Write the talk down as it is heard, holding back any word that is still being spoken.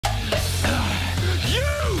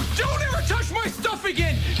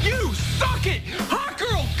Suck it! Hot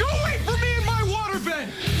girl, go away from me in my waterbed!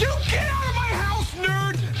 You get out of my house,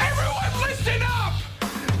 nerd! Everyone listen up!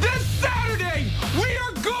 This Saturday, we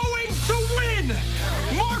are going to win!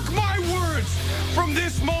 Mark my words! From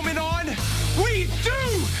this moment on, we do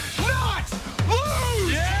not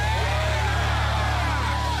lose! Yeah!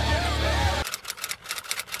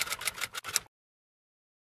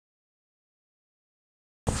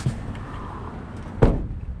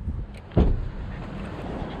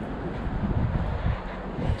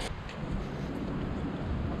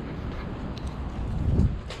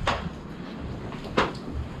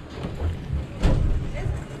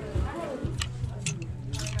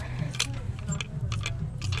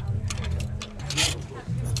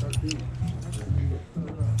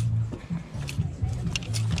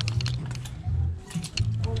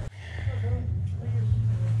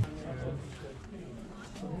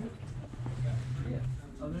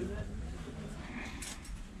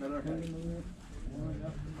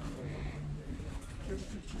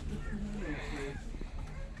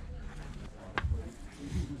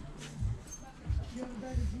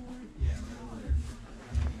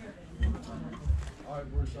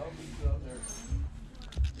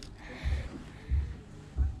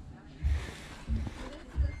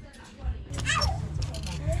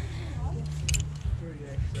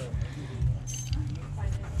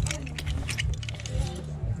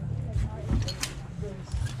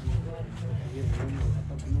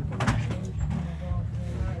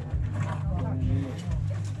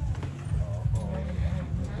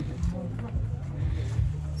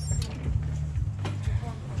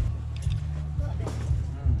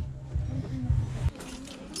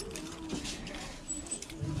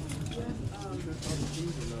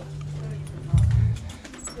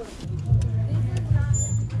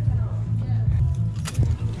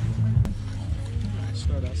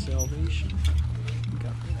 Start out Salvation.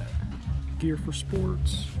 Got that Gear for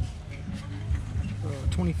Sports.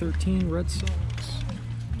 2013 Red Sox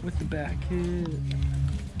with the back hit.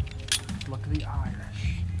 Luck of the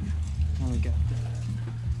Irish. And we got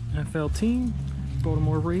that NFL team.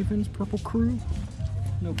 Baltimore Ravens Purple Crew.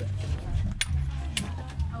 No back hit.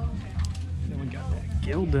 Then we got that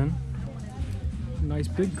Gildan. Nice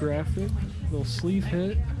big graphic. Little sleeve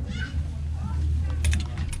hit.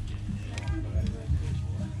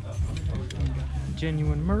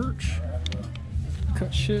 Genuine merch.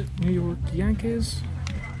 Cut shit, New York Yankees.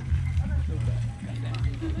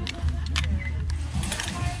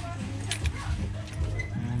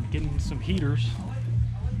 And getting some heaters.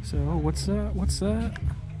 So, what's that? What's that?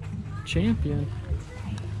 Champion.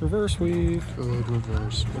 Reverse weave. Good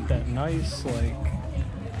reverse. With that nice, like,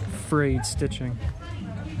 frayed stitching.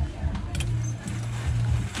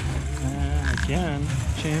 And again,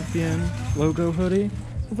 Champion logo hoodie.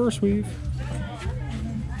 Reverse weave.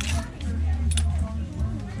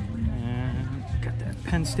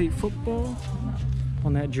 Penn State football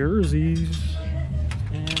on that jerseys,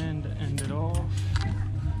 and to end it off,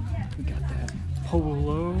 we got that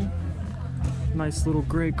polo, nice little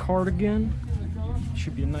gray cardigan.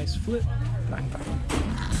 Should be a nice flip. Bang, bang.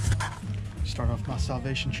 Start off my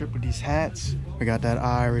Salvation trip with these hats. We got that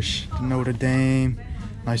Irish Notre Dame,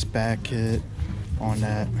 nice back hit on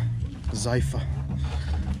that Zypha.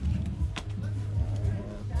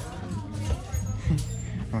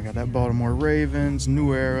 I got that Baltimore Ravens,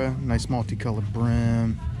 New Era, nice multicolored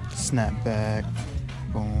brim, snapback,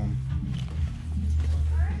 boom.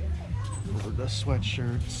 Over the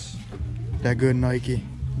sweatshirts, that good Nike,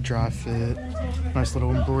 dry fit, nice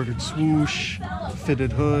little embroidered swoosh,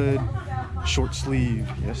 fitted hood, short sleeve,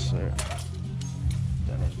 yes sir.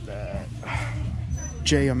 Then is that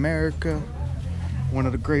J America, one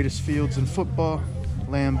of the greatest fields in football,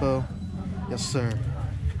 Lambeau, yes sir.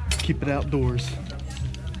 Keep it outdoors.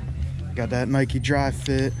 Got that Nike dry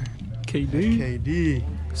fit. KD.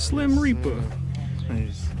 Slim Reaper.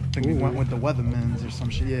 I think we went with the Weathermans or some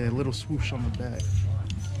shit. Yeah, a little swoosh on the back.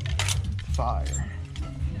 Fire.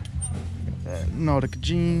 Got that Nautica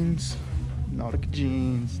jeans.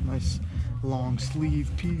 Nice long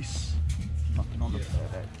sleeve piece. Nothing on the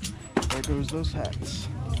back. There goes those hats.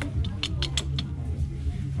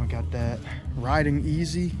 We got that Riding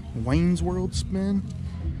Easy Wayne's World spin.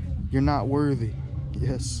 You're not worthy.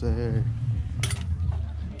 Yes, sir.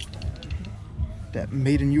 That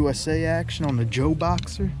Made in USA action on the Joe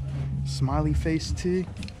Boxer. Smiley face tee.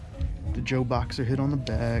 The Joe Boxer hit on the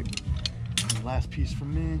back. And the last piece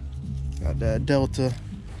from me. Got that Delta.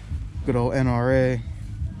 Good old NRA.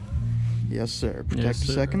 Yes, sir. Protect Yes, the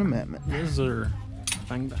sir. Second Amendment. Yes, sir.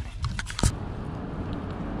 Bang, bang.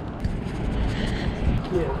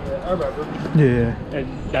 Yeah, I remember. Yeah.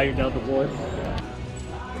 And now you're down to one.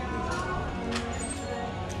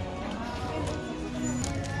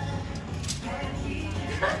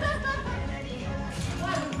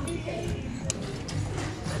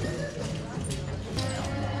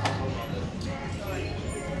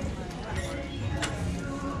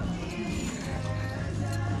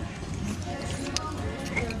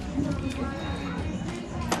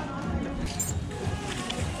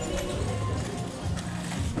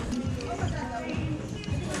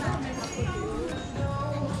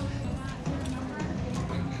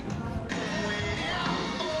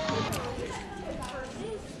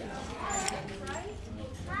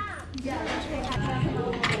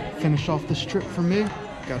 finish off this trip for me.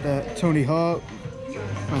 Got that Tony Hawk.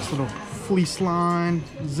 Nice little fleece line,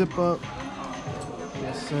 zip up.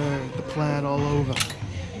 Yes, sir. The plaid all over.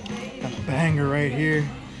 Got a banger right here.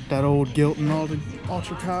 That old Gilton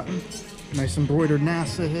Ultra Cotton. Nice embroidered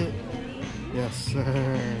NASA hit. Yes,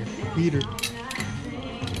 sir. Heater.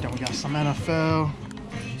 Then we got some NFL.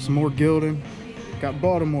 Some more Gildan. Got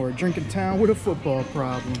Baltimore, drinking town with a football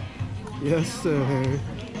problem. Yes, sir.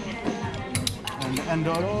 And to end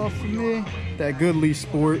it off for me, that Goodly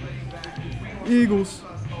Sport Eagles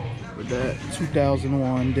with that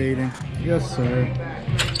 2001 dating. Yes, sir.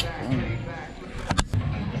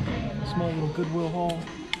 Small little Goodwill haul.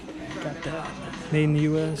 Got that made in the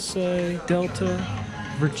USA. Delta,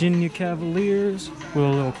 Virginia Cavaliers with a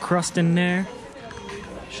little crust in there.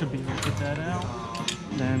 Should be able to get that out.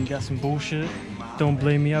 Then got some bullshit. Don't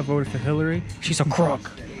blame me, I voted for Hillary. She's a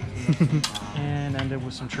crook. And ended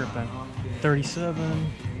with some tripping.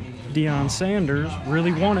 37, Deion Sanders,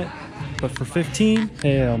 really won it. But for 15,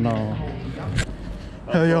 hell no.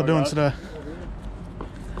 How y'all doing today?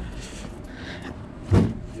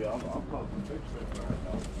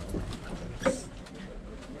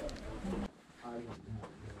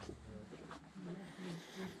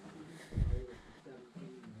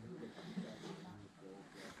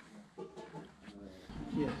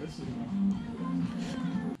 Yeah, this is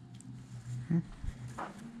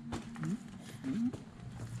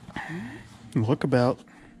Look about.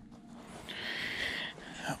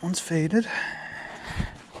 That one's faded.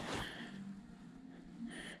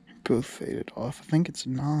 Both faded off. I think it's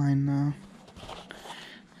 9 now.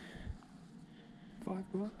 $5.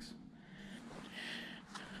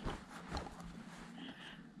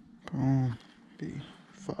 Boom. Be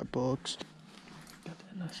 $5. Got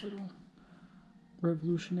that nice little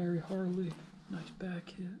Revolutionary Harley. Nice back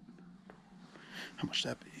hit. How much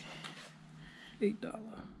that be? $8.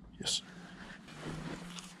 Yes, sir.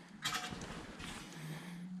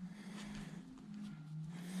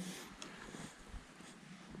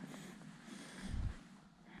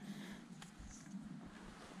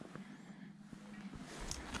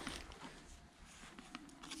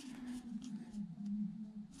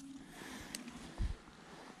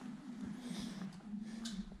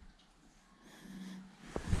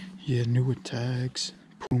 Yeah, new with tags.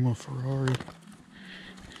 Puma Ferrari.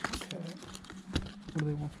 Okay. What do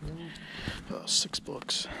they want for that?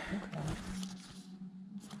 $6. Okay.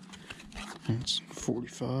 And it's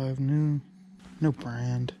 45 new. No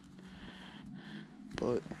brand.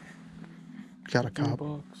 But got a cop.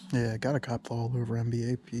 $3. Yeah, got a cop the all over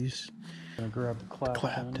NBA piece. Gonna grab the Clapton.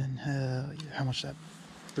 Clapton, hell yeah. How much that?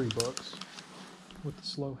 $3 with the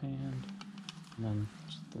slow hand, and then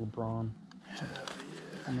just the LeBron. Hell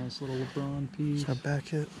A nice little LeBron piece. Is that back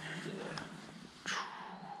hit?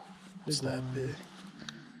 What's Big that line.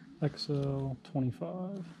 big? XL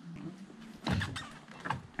 25.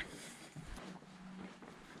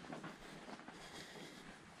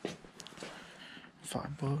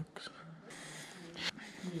 $5.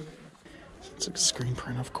 It's a screen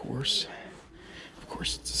print, of course. Of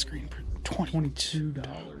course, it's a screen print.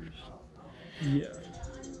 $22. Yeah.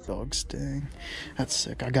 Dog sting. That's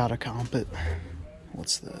sick. I gotta comp it.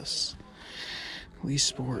 What's this? Lee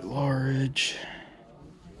Sport Large.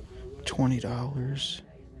 $20.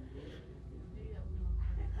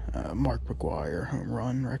 Mark McGuire, home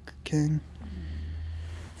run record king.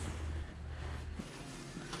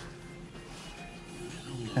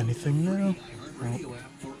 Anything new? Nope.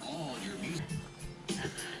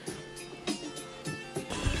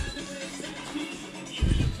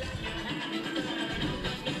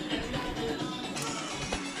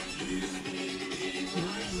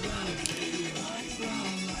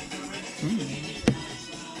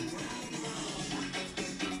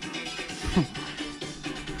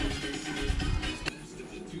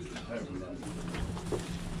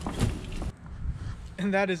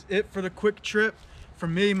 And that is it for the quick trip. For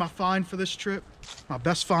me, my find for this trip, my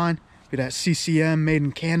best find, be that CCM made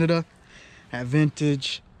in Canada, that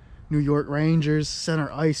vintage New York Rangers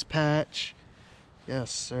center ice patch. Yes,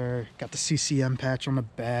 sir. Got the CCM patch on the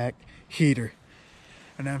back, heater.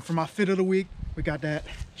 And then for my fit of the week, we got that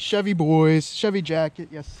Chevy Boys, Chevy jacket.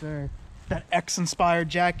 Yes, sir. That X-inspired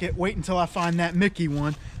jacket. Wait until I find that Mickey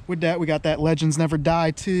one. With that, we got that Legends Never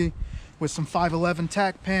Die tee with some 511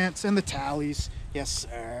 tack pants and the tallies. Yes,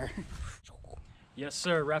 sir. Yes,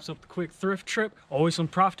 sir. Wraps up the quick thrift trip. Always some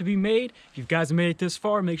profit to be made. If you guys have made it this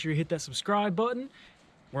far, make sure you hit that subscribe button.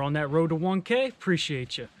 We're on that road to 1K.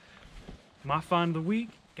 Appreciate you. My find of the week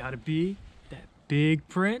gotta be that big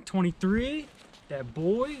print 23. That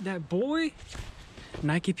boy.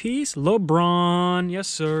 Nike piece, LeBron. Yes,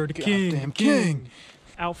 sir. The Goddamn king.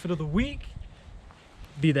 outfit of the week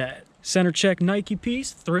be that center check Nike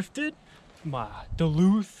piece, thrifted, my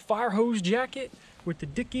Duluth fire hose jacket with the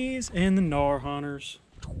Dickies and the Gnar Hunters.